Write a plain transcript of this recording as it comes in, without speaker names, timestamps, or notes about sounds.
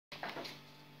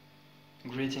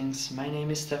Greetings, my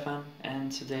name is Stefan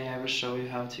and today I will show you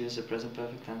how to use the present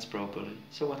perfect tense properly.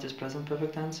 So what is present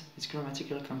perfect tense? It's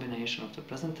grammatical combination of the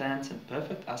present tense and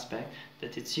perfect aspect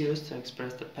that it's used to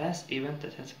express the past event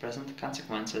that has present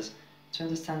consequences. To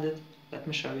understand it, let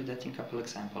me show you that in a couple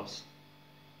examples.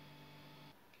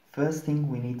 First thing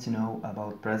we need to know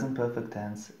about present perfect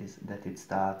tense is that it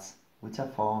starts with a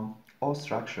form or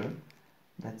structure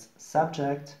that's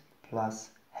subject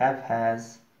plus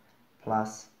have-has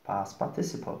plus past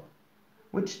participle,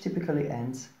 which typically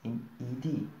ends in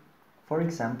ed. For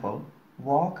example,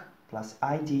 walk plus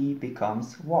id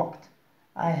becomes walked.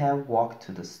 I have walked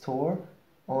to the store,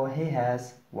 or he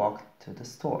has walked to the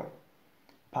store.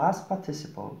 Past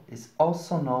participle is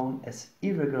also known as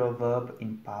irregular verb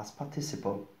in past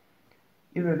participle.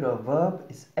 Irregular verb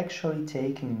is actually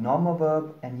taking normal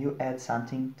verb and you add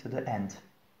something to the end.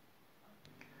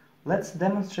 Let's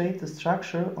demonstrate the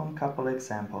structure on a couple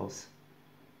examples.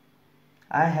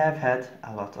 I have had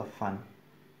a lot of fun.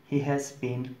 He has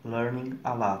been learning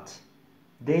a lot.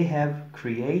 They have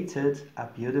created a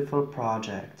beautiful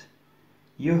project.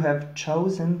 You have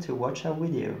chosen to watch a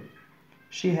video.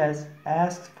 She has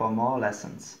asked for more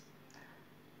lessons.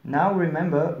 Now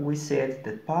remember, we said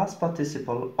that past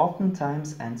participle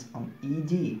oftentimes ends on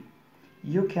ed.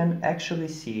 You can actually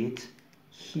see it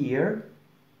here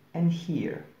and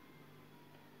here.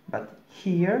 But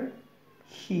here,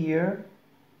 here,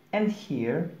 and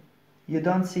here, you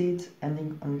don't see it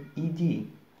ending on ed.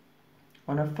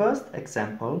 On a first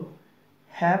example,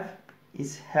 have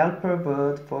is helper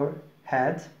word for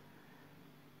had.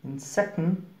 In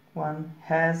second one,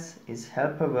 has is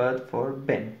helper word for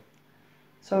been.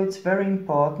 So it's very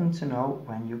important to know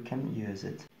when you can use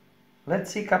it.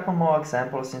 Let's see a couple more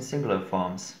examples in singular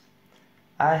forms.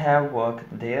 I have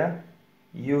worked there.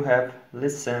 You have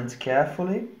listened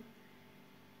carefully.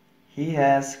 He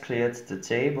has cleared the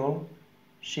table.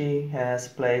 She has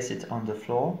placed it on the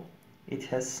floor. It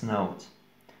has snowed.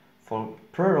 For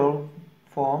plural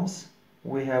forms,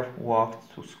 we have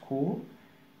walked to school.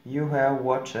 You have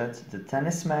watched the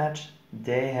tennis match.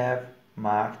 They have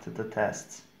marked the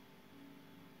tests.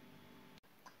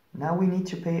 Now we need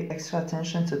to pay extra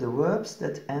attention to the verbs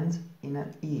that end in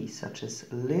an E, such as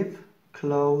live,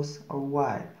 close, or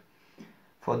wipe.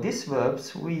 For these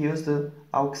verbs, we use the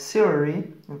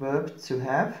auxiliary verb to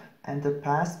have and the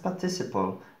past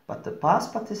participle, but the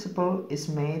past participle is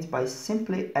made by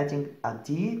simply adding a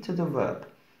D to the verb.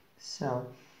 So,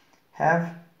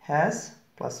 have, has,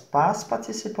 plus past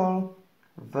participle,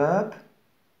 verb,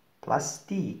 plus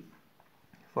D.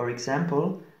 For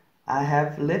example, I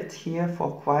have lived here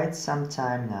for quite some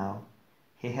time now.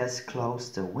 He has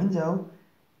closed the window.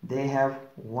 They have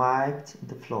wiped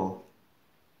the floor.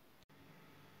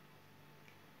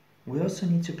 We also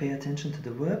need to pay attention to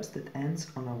the verbs that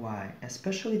ends on a Y,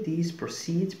 especially these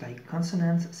proceed by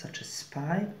consonants such as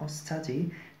spy or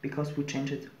study, because we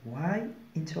changed Y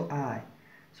into I.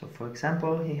 So for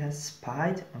example, he has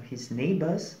spied on his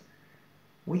neighbors.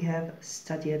 We have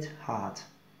studied hard.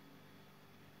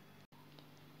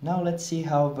 Now let's see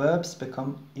how verbs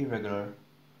become irregular.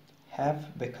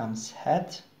 Have becomes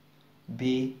had,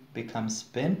 be becomes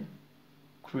been,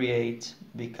 create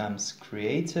becomes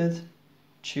created,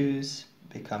 choose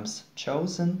becomes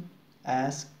chosen,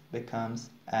 ask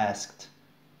becomes asked.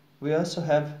 We also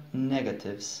have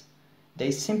negatives.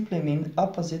 They simply mean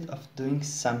opposite of doing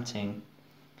something.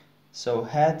 So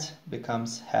had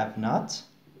becomes have not,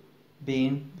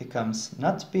 been becomes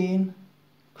not been,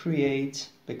 create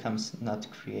becomes not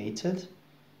created,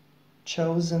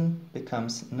 chosen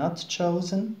becomes not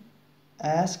chosen,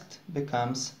 asked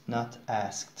becomes not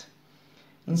asked.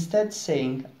 Instead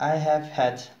saying I have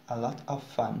had a lot of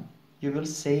fun, you will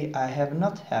say I have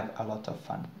not had a lot of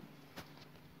fun.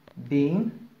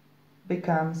 Been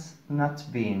becomes not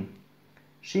been.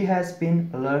 She has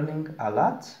been learning a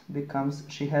lot becomes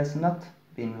she has not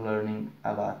been learning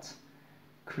a lot.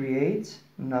 Create,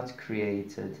 not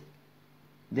created.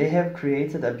 They have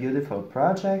created a beautiful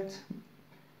project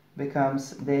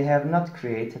becomes they have not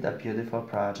created a beautiful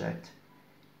project.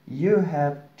 You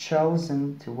have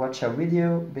chosen to watch a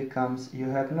video becomes you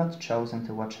have not chosen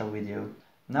to watch a video.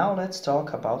 Now let's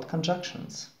talk about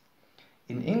conjunctions.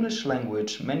 In English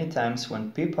language, many times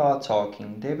when people are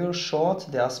talking, they will short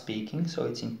their speaking, so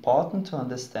it's important to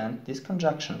understand these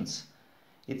conjunctions.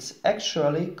 It's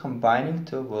actually combining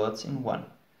two words in one.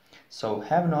 So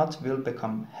have not will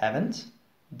become haven't,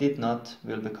 did not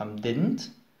will become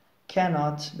didn't,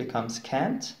 cannot becomes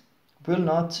can't, will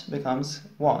not becomes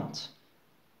won't.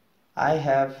 I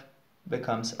have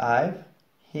becomes I've,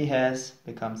 he has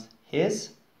becomes his,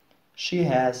 she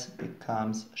has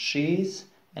becomes she's,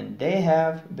 and they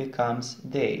have becomes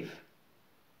they've.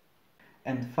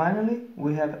 And finally,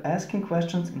 we have asking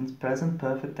questions in present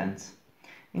perfect tense.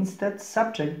 Instead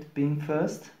subject being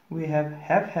first, we have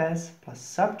has plus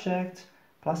subject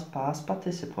plus past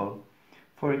participle.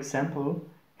 For example,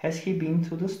 has he been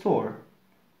to the store?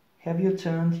 Have you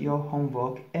turned your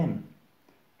homework in?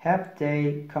 Have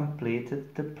they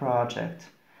completed the project?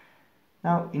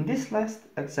 Now, in this last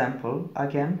example,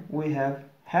 again, we have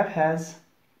has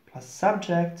plus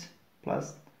subject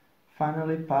plus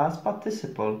finally past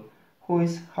participle, who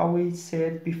is, how we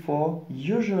said before,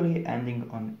 usually ending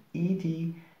on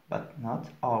ed, but not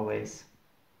always.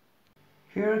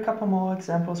 Here are a couple more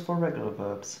examples for regular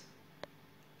verbs.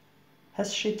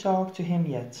 Has she talked to him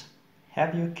yet?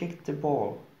 Have you kicked the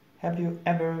ball? Have you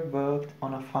ever worked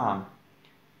on a farm?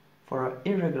 For our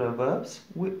irregular verbs,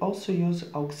 we also use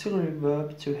auxiliary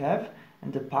verb to have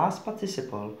and the past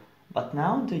participle, but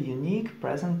now the unique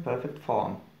present perfect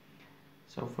form.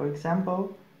 So for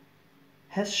example,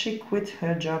 has she quit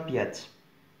her job yet?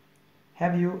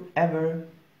 Have you ever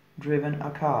driven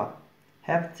a car?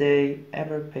 Have they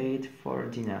ever paid for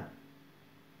dinner?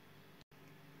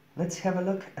 Let's have a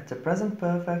look at the present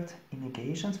perfect in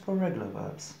negations for regular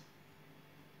verbs.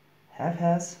 Have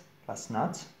has plus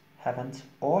not, haven't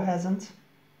or hasn't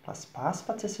plus past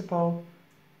participle,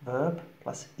 verb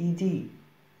plus ed.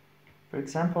 For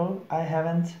example, I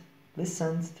haven't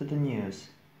listened to the news.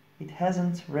 It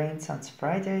hasn't rained since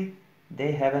Friday.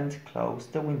 They haven't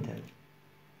closed the window.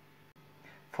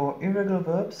 For irregular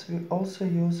verbs, we also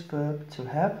use verb to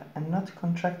have and not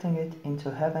contracting it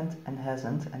into haven't and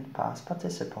hasn't and past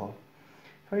participle.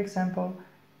 For example,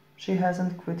 she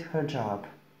hasn't quit her job.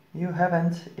 You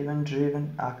haven't even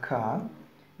driven a car.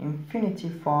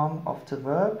 Infinitive form of the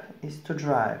verb is to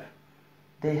drive.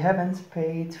 They haven't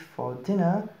paid for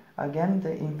dinner. Again,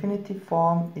 the infinitive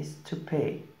form is to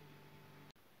pay.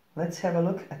 Let's have a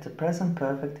look at the present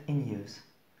perfect in use.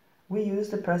 We use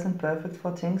the present perfect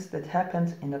for things that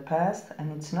happened in the past and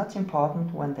it's not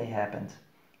important when they happened.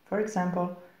 For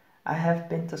example, I have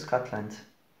been to Scotland.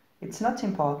 It's not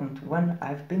important when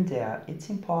I've been there, it's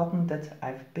important that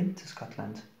I've been to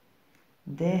Scotland.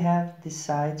 They have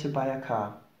decided to buy a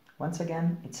car. Once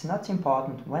again, it's not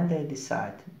important when they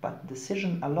decide, but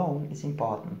decision alone is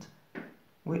important.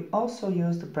 We also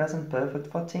use the present perfect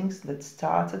for things that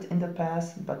started in the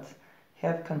past but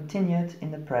have continued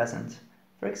in the present.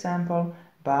 For example,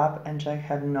 Bob and Jack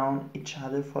have known each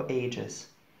other for ages.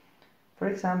 For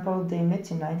example, they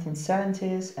met in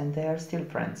 1970s and they are still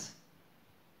friends.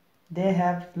 They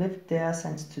have lived there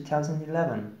since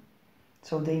 2011.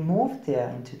 So they moved there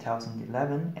in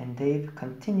 2011 and they've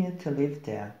continued to live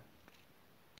there.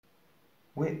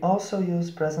 We also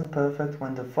use present perfect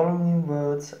when the following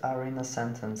words are in a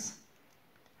sentence.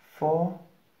 For,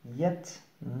 yet,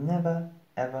 never,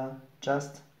 ever,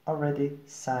 just, already,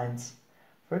 since.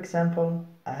 For example,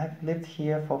 I have lived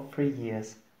here for 3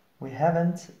 years. We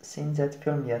haven't seen that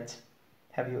film yet.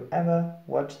 Have you ever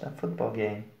watched a football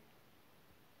game?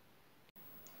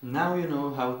 Now you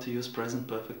know how to use present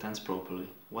perfect tense properly.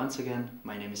 Once again,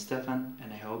 my name is Stefan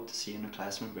and I hope to see you in the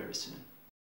classroom very soon.